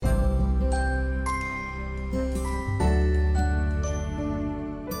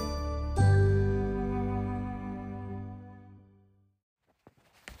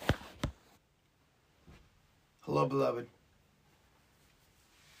Hello, beloved.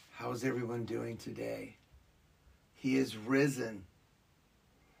 How's everyone doing today? He is risen.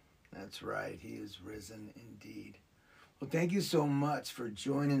 That's right, he is risen indeed. Well, thank you so much for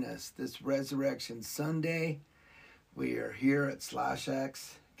joining us this Resurrection Sunday. We are here at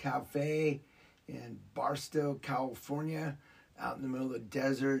 /X Cafe in Barstow, California, out in the middle of the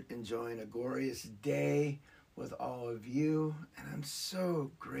desert, enjoying a glorious day with all of you. And I'm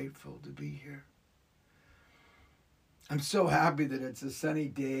so grateful to be here. I'm so happy that it's a sunny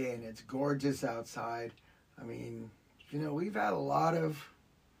day and it's gorgeous outside. I mean, we've had a lot of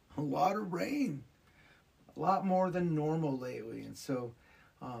rain, a lot more than normal lately. And so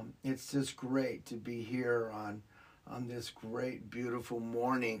it's just great to be here on this great, beautiful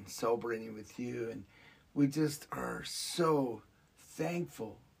morning celebrating with you. And we just are so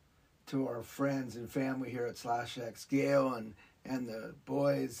thankful to our friends and family here at /X, Gail and the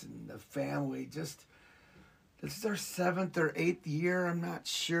boys and the family. This is our 7th or 8th year. I'm not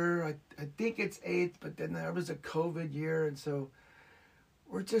sure. I think it's 8th, but then there was a COVID year. And so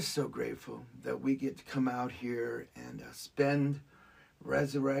we're just so grateful that we get to come out here and spend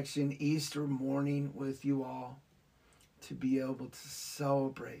Resurrection Easter morning with you all, to be able to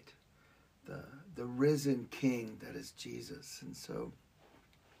celebrate the risen King that is Jesus. And so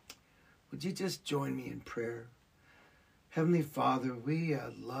would you just join me in prayer? Heavenly Father, we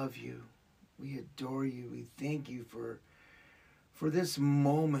love you. We adore you. We thank you for this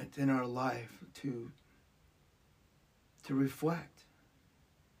moment in our life to reflect,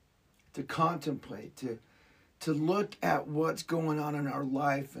 to contemplate, to look at what's going on in our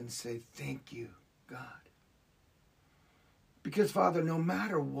life and say, thank you, God. Because, Father, no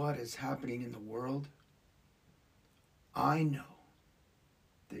matter what is happening in the world, I know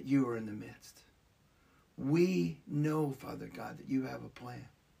that you are in the midst. We know, Father God, that you have a plan,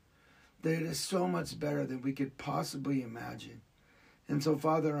 that it is so much better than we could possibly imagine. And so,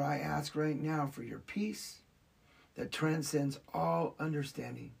 Father, I ask right now for your peace that transcends all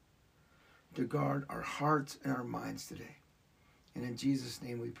understanding to guard our hearts and our minds today. And in Jesus'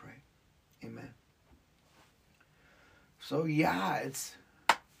 name we pray. Amen. So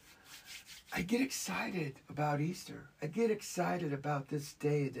I get excited about Easter. I get excited about this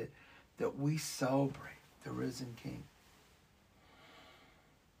day that we celebrate the risen King.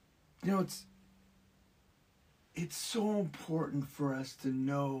 It's so important for us to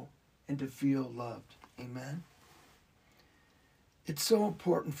know and to feel loved. Amen. It's so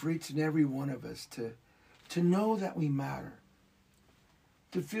important for each and every one of us to know that we matter,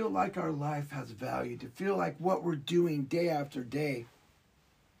 to feel like our life has value, to feel like what we're doing day after day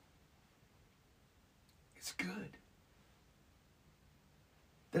is good.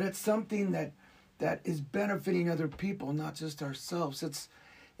 That it's something that is benefiting other people, not just ourselves.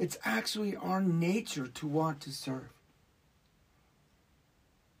 It's actually our nature to want to serve.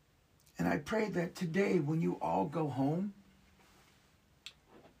 And I pray that today, when you all go home,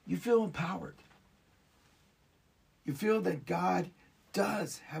 you feel empowered. You feel that God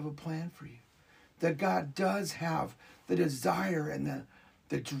does have a plan for you. That God does have the desire and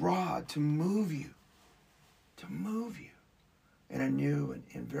the draw to move you in a new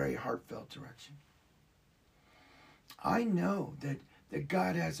and very heartfelt direction. I know that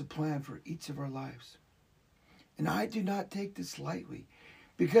God has a plan for each of our lives. And I do not take this lightly,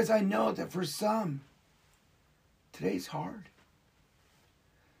 because I know that for some, today's hard.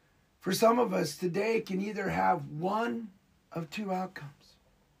 For some of us, today can either have one of two outcomes.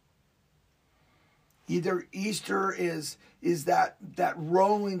 Either Easter is that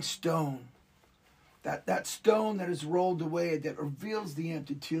rolling stone, that stone that is rolled away, that reveals the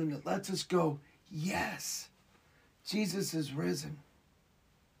empty tomb, that lets us go, yes, Jesus is risen.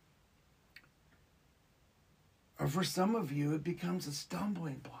 Or for some of you, it becomes a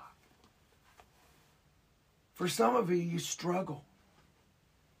stumbling block. For some of you, you struggle.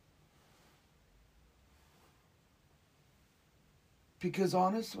 Because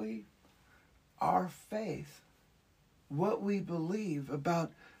honestly, our faith, what we believe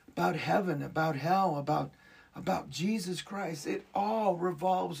about heaven, about hell, about Jesus Christ, it all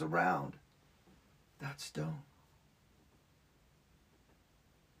revolves around that stone.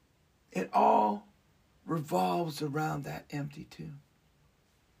 It all revolves around that empty tomb.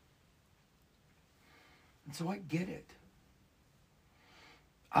 And so I get it.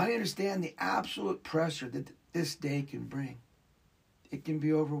 I understand the absolute pressure that this day can bring. It can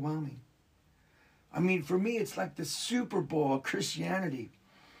be overwhelming. I mean, for me, it's like the Super Bowl of Christianity.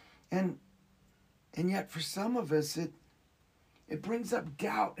 And yet for some of us, it brings up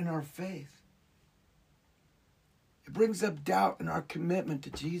doubt in our faith. It brings up doubt in our commitment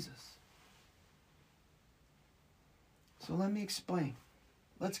to Jesus. So let me explain.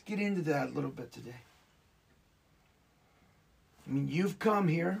 Let's get into that a little bit today. I mean, you've come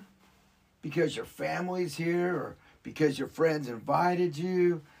here because your family's here, or because your friends invited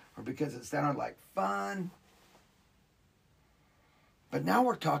you, or because it sounded like fun. But now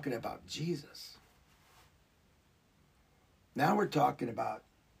we're talking about Jesus. Now we're talking about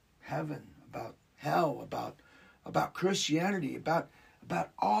heaven, about hell, about Christianity, about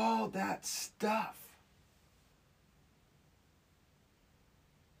all that stuff.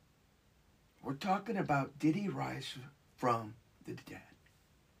 We're talking about, did he rise from the dead?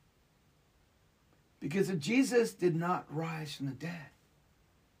 Because if Jesus did not rise from the dead,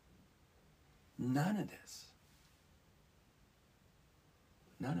 none of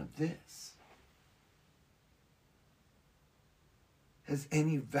this has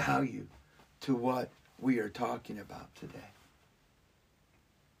any value to what we are talking about today.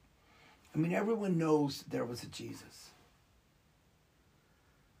 I mean, everyone knows there was a Jesus.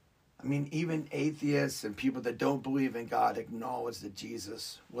 I mean, even atheists and people that don't believe in God acknowledge that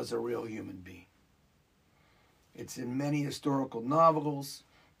Jesus was a real human being. It's in many historical novels,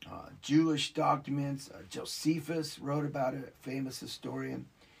 Jewish documents. Josephus wrote about it, a famous historian.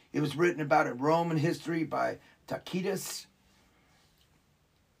 It was written about in Roman history by Tacitus.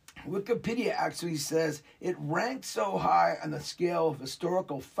 Wikipedia actually says it ranks so high on the scale of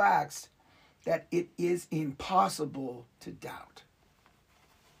historical facts that it is impossible to doubt.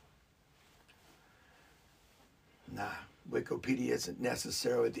 Nah, Wikipedia isn't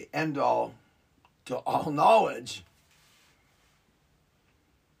necessarily the end-all to all knowledge,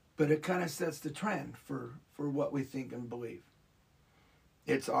 but it kind of sets the trend for what we think and believe.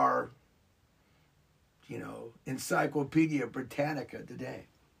 It's our, Encyclopedia Britannica today.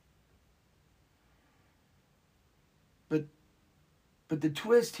 But the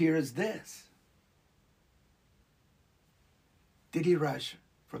twist here is this. Did he rise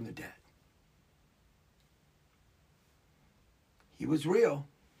from the dead? He was real.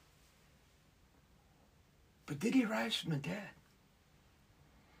 But did he rise from the dead?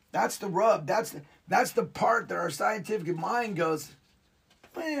 That's the rub. That's the part that our scientific mind goes,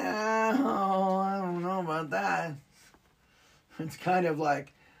 well, I don't know about that. It's kind of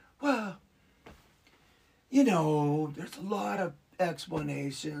like, well, there's a lot of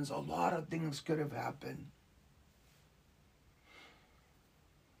explanations. A lot of things could have happened.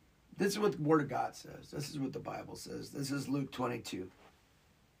 This is what the Word of God says. This is what the Bible says. This is Luke 22.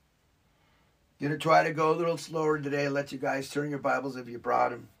 Going to try to go a little slower today. Let you guys turn your Bibles if you brought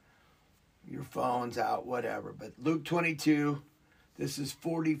them. Your phones out, whatever. But Luke 22, this is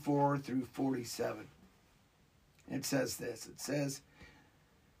 44 through 47. It says this. It says,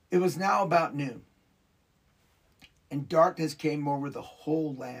 it was now about noon, and darkness came over the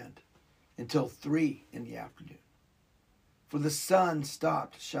whole land until 3 p.m, for the sun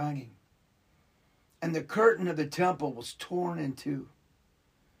stopped shining, and the curtain of the temple was torn in two.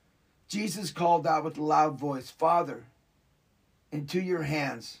 Jesus called out with a loud voice, Father, into your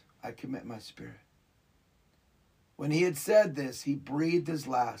hands I commit my spirit. When he had said this, he breathed his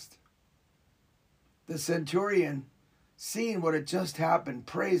last. The centurion, seeing what had just happened,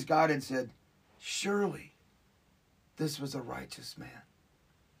 praised God and said, surely this was a righteous man.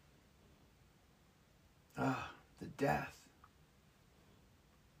 The death.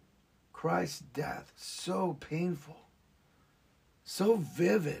 Christ's death, so painful, so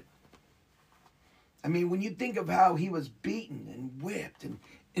vivid. I mean, when you think of how he was beaten and whipped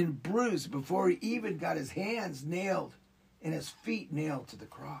and bruised before he even got his hands nailed and his feet nailed to the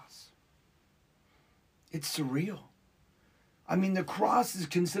cross. It's surreal. I mean, the cross is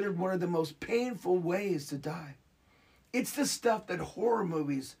considered one of the most painful ways to die. It's the stuff that horror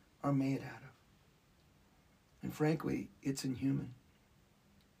movies are made out of. And frankly, it's inhuman.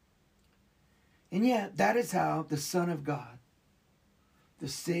 And yet, that is how the Son of God, the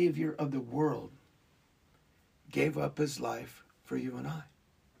Savior of the world, gave up his life for you and I.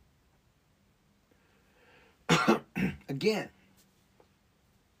 Again,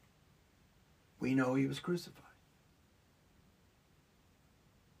 we know he was crucified.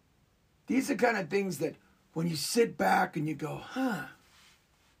 These are kind of things that when you sit back and you go, yeah,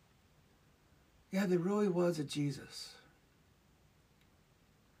 there really was a Jesus.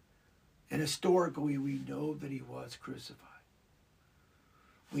 And historically, we know that he was crucified.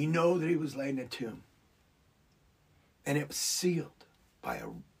 We know that he was laid in a tomb. And it was sealed by a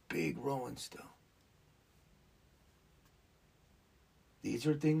big rolling stone. These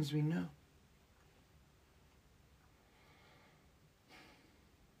are things we know.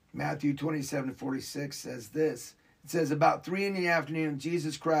 Matthew 27:46 says this. It says, about 3 p.m,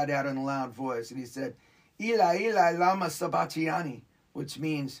 Jesus cried out in a loud voice, and he said, Eli, Eli, lama sabachthani, which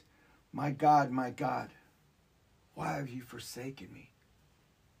means, my God, why have you forsaken me?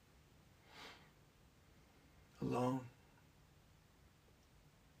 Alone.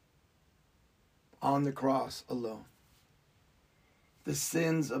 On the cross, alone. The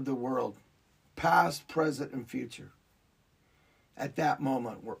sins of the world, past, present, and future, at that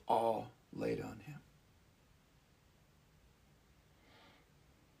moment were all laid on him.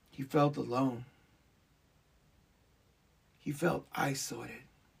 He felt alone. He felt isolated.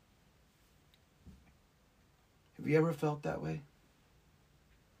 Have you ever felt that way?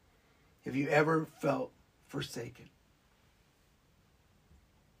 Have you ever felt forsaken?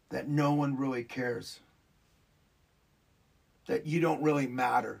 That no one really cares? That you don't really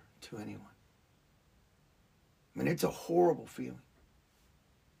matter to anyone? I mean, it's a horrible feeling.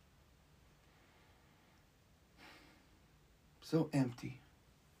 So empty,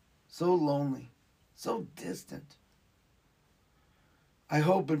 so lonely, so distant. I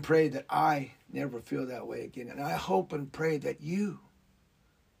hope and pray that I never feel that way again. And I hope and pray that you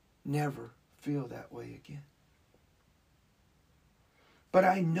never feel that way again. But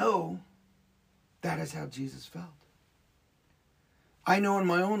I know that is how Jesus felt. I know in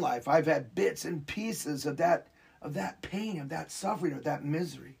my own life I've had bits and pieces of that pain, of that suffering, of that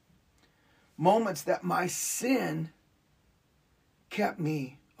misery. Moments that my sin kept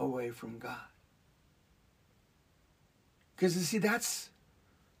me away from God. Because you see, that's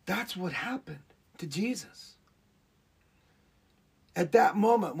what happened to Jesus. At that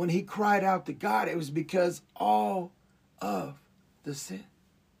moment when he cried out to God, it was because all of the sin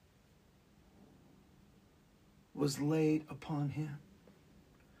was laid upon him.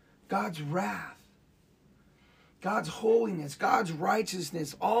 God's wrath, God's holiness, God's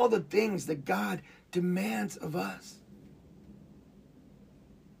righteousness, all the things that God demands of us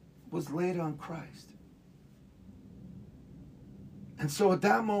was laid on Christ. And so at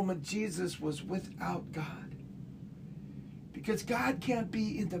that moment, Jesus was without God. Because God can't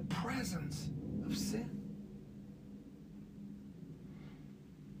be in the presence of sin.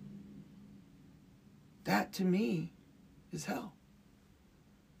 That to me is hell.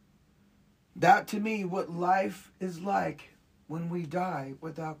 That to me, what life is like when we die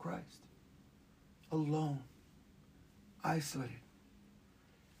without Christ. Alone. Isolated.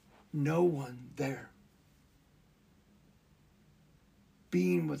 No one there.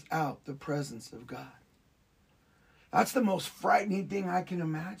 Being without the presence of God. That's the most frightening thing I can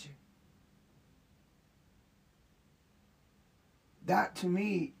imagine. That to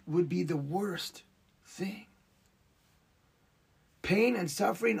me would be the worst thing. Pain and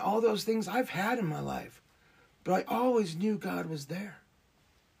suffering, all those things I've had in my life. But I always knew God was there.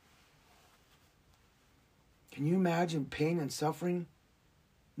 Can you imagine pain and suffering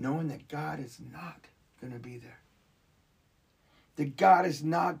knowing that God is not going to be there? That God is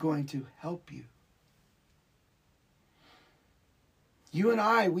not going to help you. You and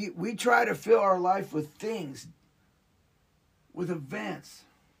I, we try to fill our life with things, with events,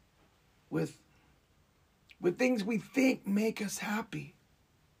 with things we think make us happy.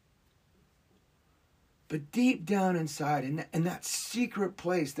 But deep down inside, in that secret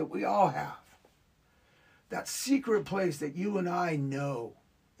place that we all have, that secret place that you and I know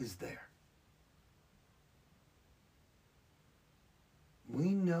is there,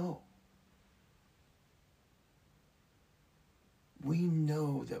 we know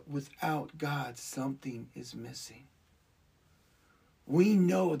that without God, something is missing. We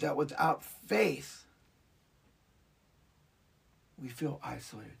know that without faith, we feel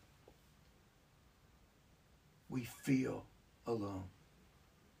isolated. We feel alone.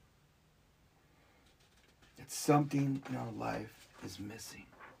 That something in our life is missing.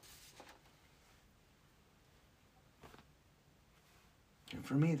 And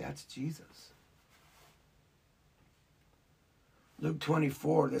for me, that's Jesus. Luke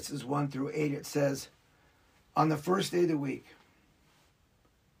 24, this is 1 through 8, it says, on the first day of the week,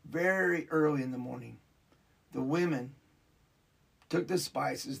 very early in the morning, the women took the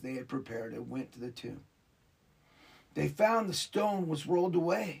spices they had prepared and went to the tomb. They found the stone was rolled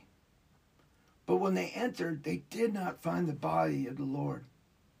away. But when they entered, they did not find the body of the Lord.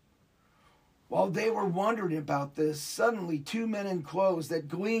 While they were wondering about this, suddenly 2 men in clothes that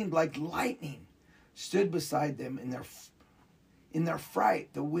gleamed like lightning stood beside them. In their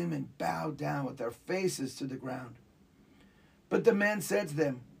fright, the women bowed down with their faces to the ground. But the men said to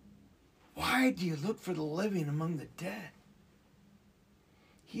them, why do you look for the living among the dead?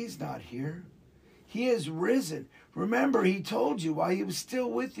 He's not here. He is risen. Remember, he told you while he was still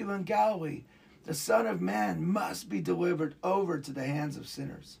with you in Galilee, the Son of Man must be delivered over to the hands of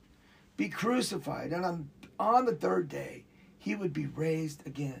sinners, be crucified, and on the third day, he would be raised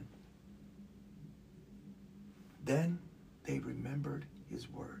again. Then they remembered his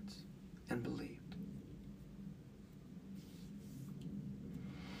words and believed.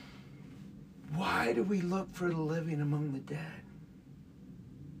 Why do we look for the living among the dead?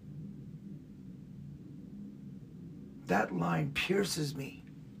 That line pierces me.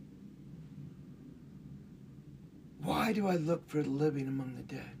 Why do I look for the living among the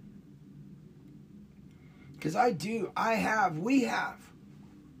dead? Because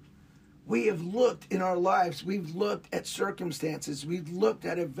we have looked in our lives, we've looked at circumstances, we've looked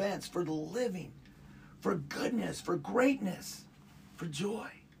at events for the living, for goodness, for greatness, for joy.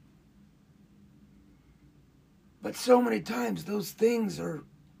 But so many times those things are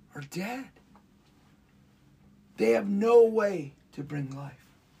dead. They have no way to bring life.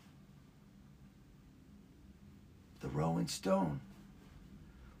 The Rolling Stone.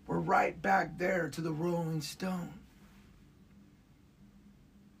 We're right back there to the Rolling Stone.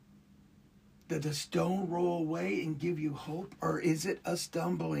 Did the stone roll away and give you hope, or is it a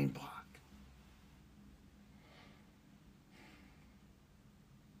stumbling block?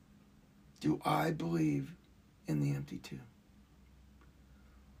 Do I believe in the empty tomb?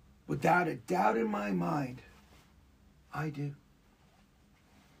 Without a doubt in my mind, I do.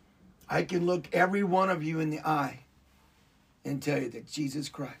 I can look every one of you in the eye and tell you that Jesus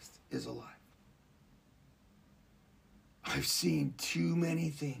Christ is alive. I've seen too many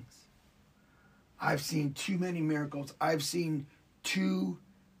things. I've seen too many miracles. I've seen too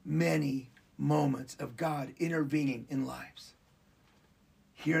many moments of God intervening in lives.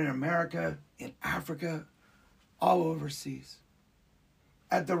 Here in America, in Africa, all overseas,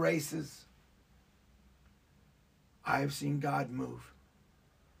 at the races. I've seen God move.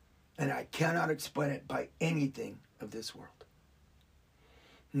 And I cannot explain it by anything of this world.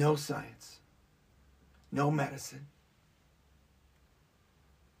 No science. No medicine.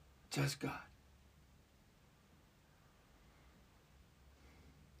 Just God.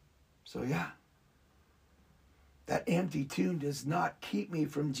 So yeah, that empty tomb does not keep me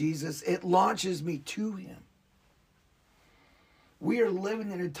from Jesus. It launches me to him. We are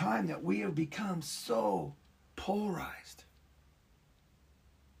living in a time that we have become so polarized.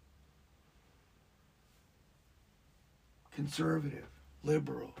 Conservative,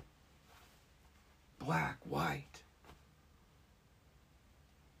 liberal, black, white.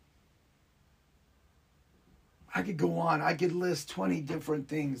 I could go on. I could list 20 different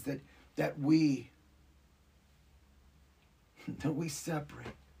things that we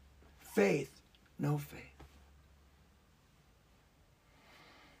separate. Faith, no faith.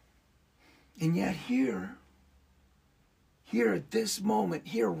 And yet here at this moment,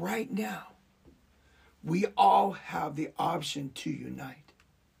 here right now, we all have the option to unite.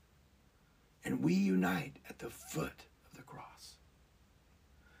 And we unite at the foot of the cross.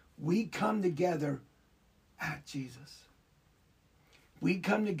 We come together at Jesus. We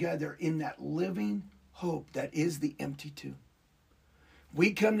come together in that living hope that is the empty tomb.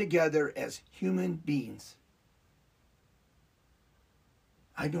 We come together as human beings.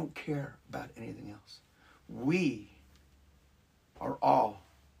 I don't care about anything else. We are all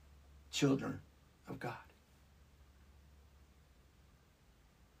children of God.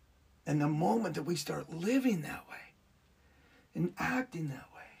 And the moment that we start living that way, and acting that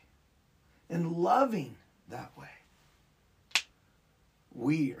way, and loving that way,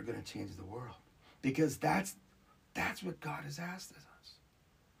 we are going to change the world. Because that's what God has asked of us.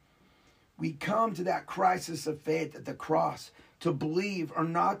 We come to that crisis of faith at the cross to believe or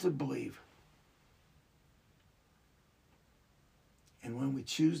not to believe. And when we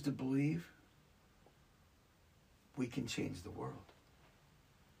choose to believe, we can change the world.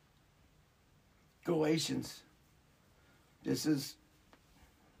 Galatians. This is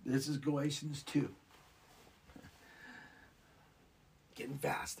Galatians 2. Getting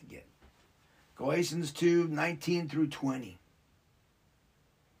fast again. Galatians 2, 19 through 20.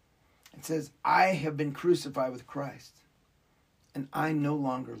 It says, I have been crucified with Christ, and I no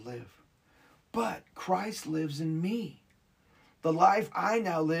longer live. But Christ lives in me. The life I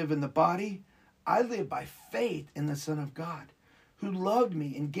now live in the body, I live by faith in the Son of God, who loved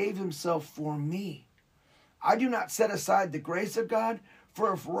me and gave himself for me. I do not set aside the grace of God,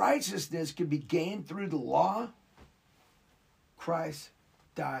 for if righteousness could be gained through the law, Christ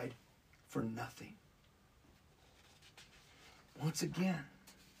died for nothing. Once again,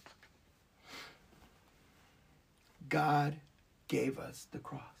 God gave us the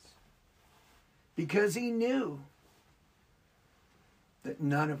cross because he knew that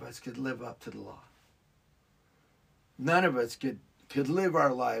none of us could live up to the law. None of us could could live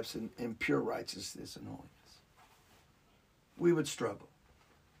our lives in pure righteousness and holiness. We would struggle.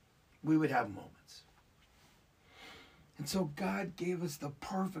 We would have moments. And so God gave us the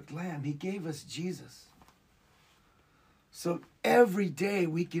perfect Lamb. He gave us Jesus. So every day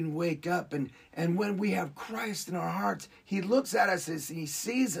we can wake up, and when we have Christ in our hearts, he looks at us and he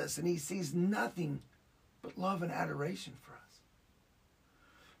sees us, and he sees nothing but love and adoration for us.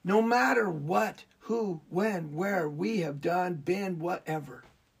 No matter what, who, when, where we have done, been, whatever.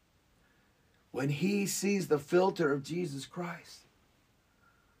 When he sees the filter of Jesus Christ,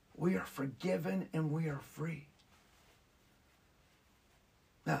 we are forgiven and we are free.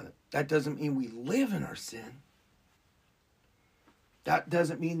 Now, that doesn't mean we live in our sin. That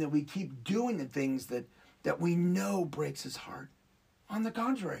doesn't mean that we keep doing the things that we know breaks his heart. On the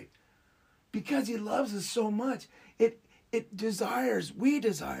contrary, because he loves us so much, we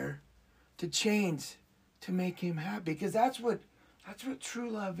desire to change, to make him happy, because that's what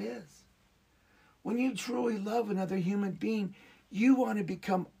true love is. When you truly love another human being, you want to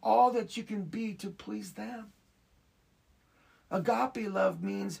become all that you can be to please them. Agape love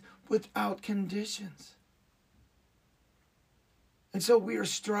means without conditions. And so we are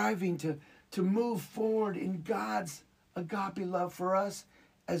striving to move forward in God's agape love for us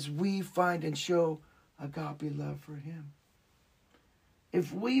as we find and show agape love for him.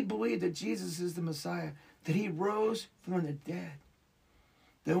 If we believe that Jesus is the Messiah, that he rose from the dead,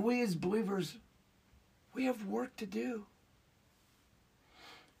 then we as believers, we have work to do.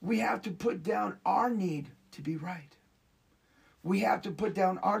 We have to put down our need to be right. We have to put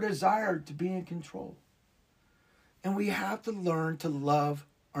down our desire to be in control. And we have to learn to love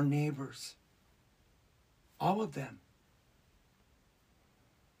our neighbors. All of them.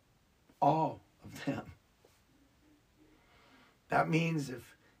 All of them. That means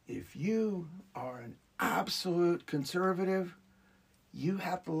if you are an absolute conservative, you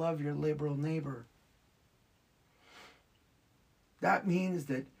have to love your liberal neighbor. That means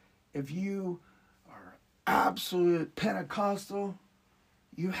that if you are absolute Pentecostal,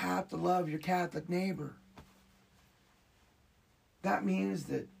 you have to love your Catholic neighbor. That means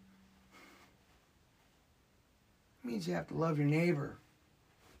you have to love your neighbor.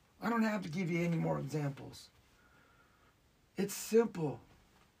 I don't have to give you any more examples. It's simple.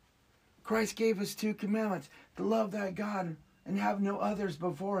 Christ gave us 2 commandments: to love thy God and have no others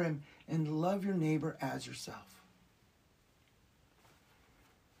before him, and to love your neighbor as yourself.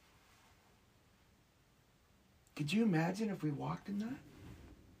 Could you imagine if we walked in that?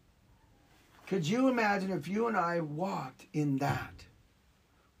 Could you imagine if you and I walked in that,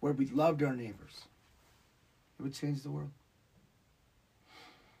 where we loved our neighbors? It would change the world.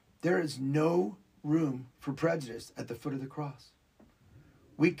 There is no room for prejudice at the foot of the cross.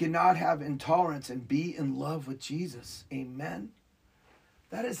 We cannot have intolerance and be in love with Jesus. Amen?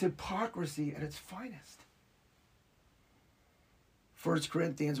 That is hypocrisy at its finest. 1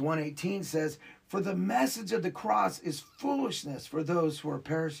 Corinthians 1:18 says, "For the message of the cross is foolishness for those who are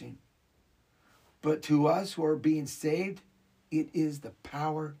perishing. But to us who are being saved, it is the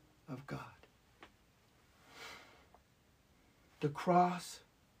power of God." The cross,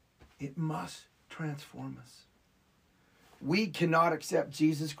 it must transform us. We cannot accept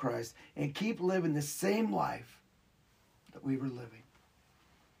Jesus Christ and keep living the same life that we were living.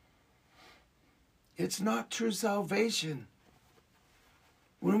 It's not true salvation.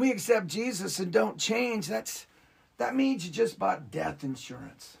 When we accept Jesus and don't change, that means you just bought death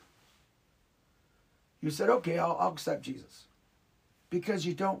insurance. You said, okay, I'll accept Jesus because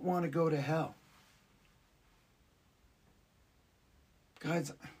you don't want to go to hell.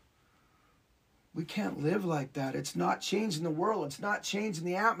 Guys, we can't live like that. It's not changing the world. It's not changing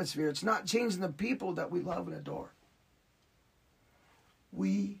the atmosphere. It's not changing the people that we love and adore.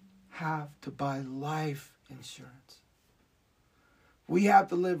 We have to buy life insurance. We have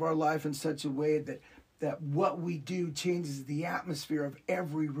to live our life in such a way that what we do changes the atmosphere of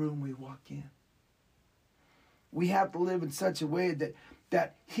every room we walk in. We have to live in such a way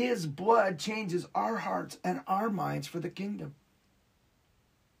that his blood changes our hearts and our minds for the kingdom.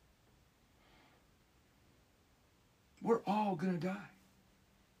 We're all going to die.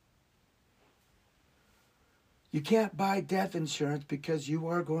 You can't buy death insurance because you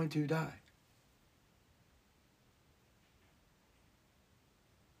are going to die.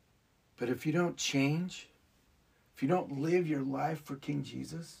 But if you don't change, if you don't live your life for King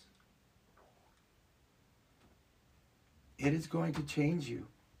Jesus, it is going to change you.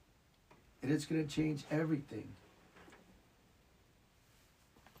 It is going to change everything.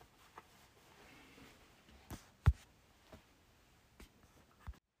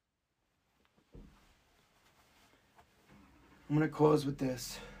 I'm going to close with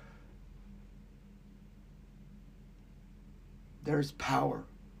this. There's power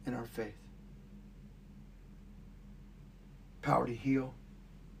in our faith. Power to heal.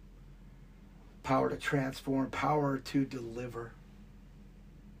 Power to transform. Power to deliver.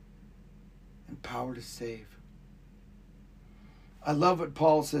 And power to save. I love what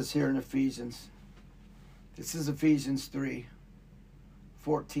Paul says here in Ephesians. This is Ephesians 3,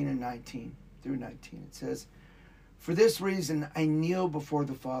 14 and 19 through 19. It says, "For this reason I kneel before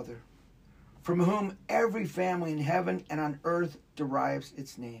the Father, from whom every family in heaven and on earth derives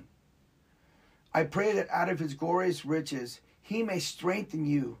its name. I pray that out of his glorious riches he may strengthen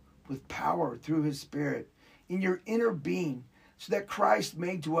you with power through his Spirit in your inner being, so that Christ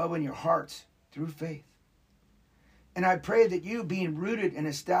may dwell in your hearts through faith. And I pray that you, being rooted and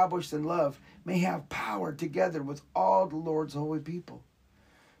established in love, may have power together with all the Lord's holy people,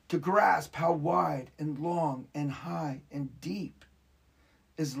 to grasp how wide and long and high and deep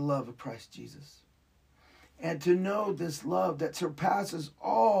is the love of Christ Jesus, and to know this love that surpasses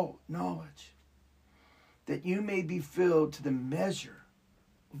all knowledge, that you may be filled to the measure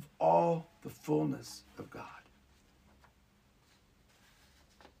of all the fullness of God."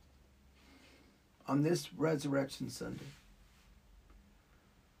 On this Resurrection Sunday,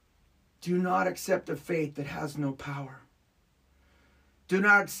 do not accept a faith that has no power. Do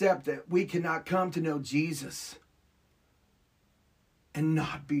not accept that we cannot come to know Jesus and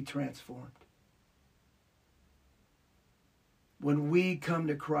not be transformed. When we come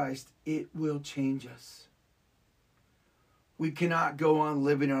to Christ, it will change us. We cannot go on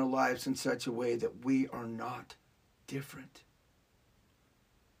living our lives in such a way that we are not different.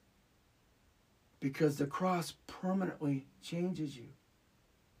 Because the cross permanently changes you.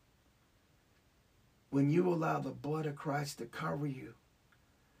 When you allow the blood of Christ to cover you,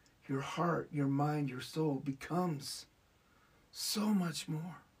 your heart, your mind, your soul becomes so much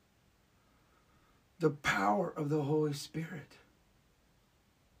more. The power of the Holy Spirit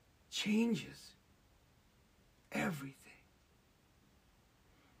changes everything.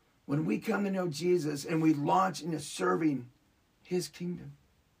 When we come to know Jesus and we launch into serving his kingdom,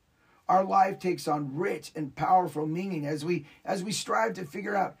 our life takes on rich and powerful meaning as we strive to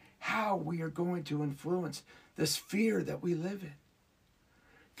figure out how we are going to influence the sphere that we live in.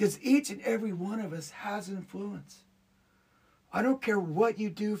 Because each and every one of us has influence. I don't care what you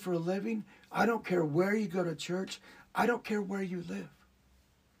do for a living. I don't care where you go to church. I don't care where you live.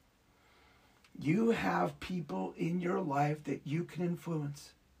 You have people in your life that you can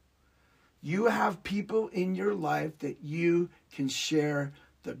influence. You have people in your life that you can share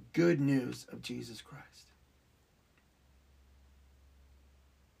the good news of Jesus Christ.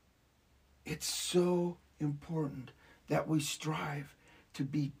 It's so important that we strive to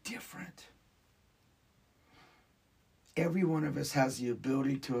be different. Every one of us has the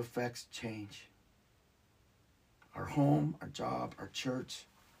ability to affect change. Our home, our job, our church.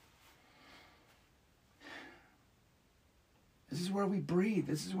 This is where we breathe.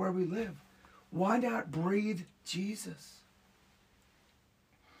 This is where we live. Why not breathe Jesus?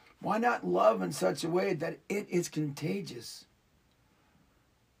 Why not love in such a way that it is contagious?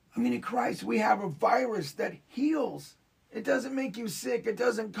 I mean, in Christ, we have a virus that heals. It doesn't make you sick. It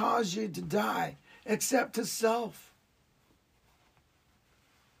doesn't cause you to die, except to self.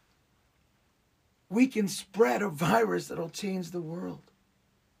 We can spread a virus that'll change the world.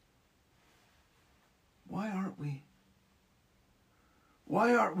 Why aren't we?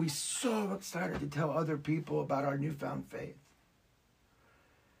 Why aren't we so excited to tell other people about our newfound faith?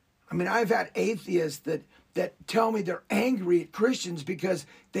 I mean, I've had atheists that tell me they're angry at Christians because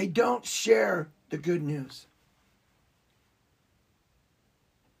they don't share the good news.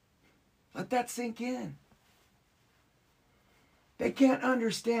 Let that sink in. They can't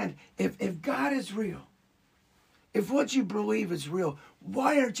understand. If God is real, if what you believe is real,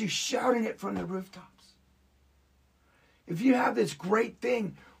 why aren't you shouting it from the rooftops? If you have this great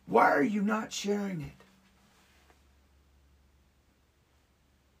thing, why are you not sharing it?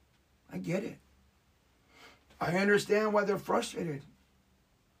 I get it. I understand why they're frustrated.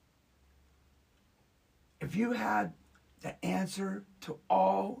 If you had the answer to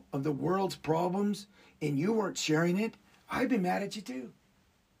all of the world's problems and you weren't sharing it, I'd be mad at you too.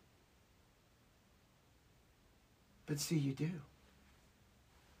 But see, you do.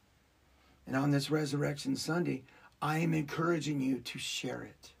 And on this Resurrection Sunday, I am encouraging you to share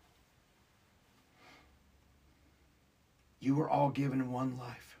it. You were all given one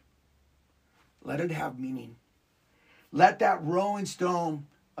life. Let it have meaning. Let that rolling stone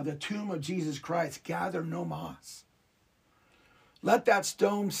of the tomb of Jesus Christ gather no moss. Let that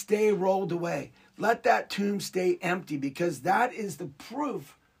stone stay rolled away. Let that tomb stay empty, because that is the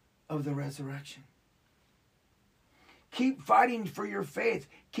proof of the resurrection. Keep fighting for your faith.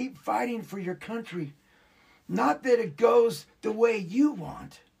 Keep fighting for your country. Not that it goes the way you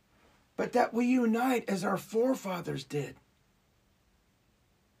want, but that we unite as our forefathers did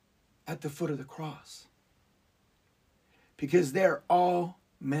at the foot of the cross. Because there all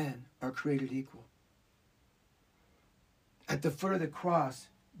men are created equal. At the foot of the cross,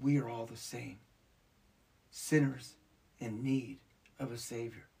 we are all the same. Sinners in need of a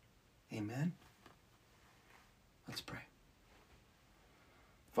Savior. Amen? Let's pray.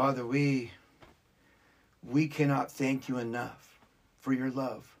 Father, we cannot thank you enough for your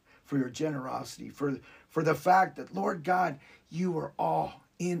love, for your generosity, for the fact that, Lord God, you are all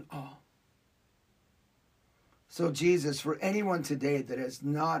in all. So Jesus, for anyone today that has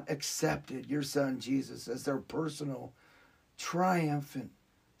not accepted your Son Jesus as their personal, triumphant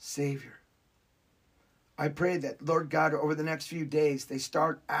Savior, I pray that, Lord God, over the next few days, they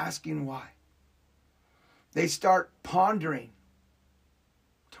start asking why. They start pondering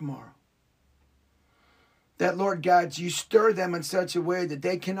tomorrow. That, Lord God, you stir them in such a way that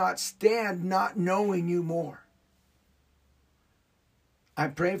they cannot stand not knowing you more. I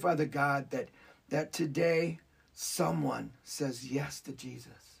pray, Father God, that today someone says yes to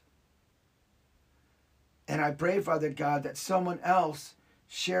Jesus. And I pray, Father God, that someone else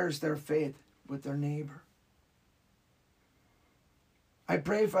shares their faith with their neighbor. I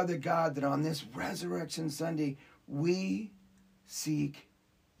pray, Father God, that on this Resurrection Sunday, we seek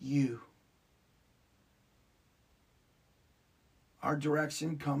you. Our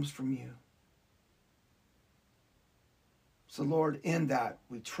direction comes from you. So, Lord, in that,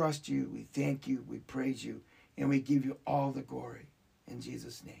 we trust you, we thank you, we praise you, and we give you all the glory. In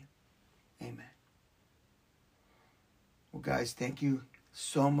Jesus' name, amen. Well, guys, thank you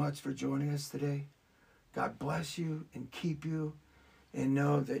so much for joining us today. God bless you and keep you, and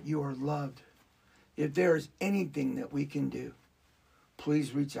know that you are loved. If there is anything that we can do,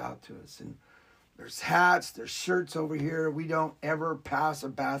 please reach out to us. And there's hats, there's shirts over here. We don't ever pass a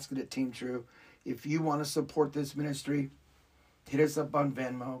basket at Team True. If you want to support this ministry, hit us up on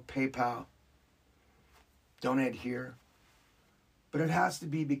Venmo, PayPal, donate here. But it has to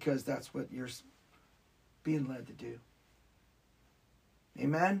be because that's what you're being led to do.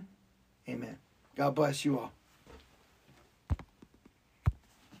 Amen? Amen. God bless you all.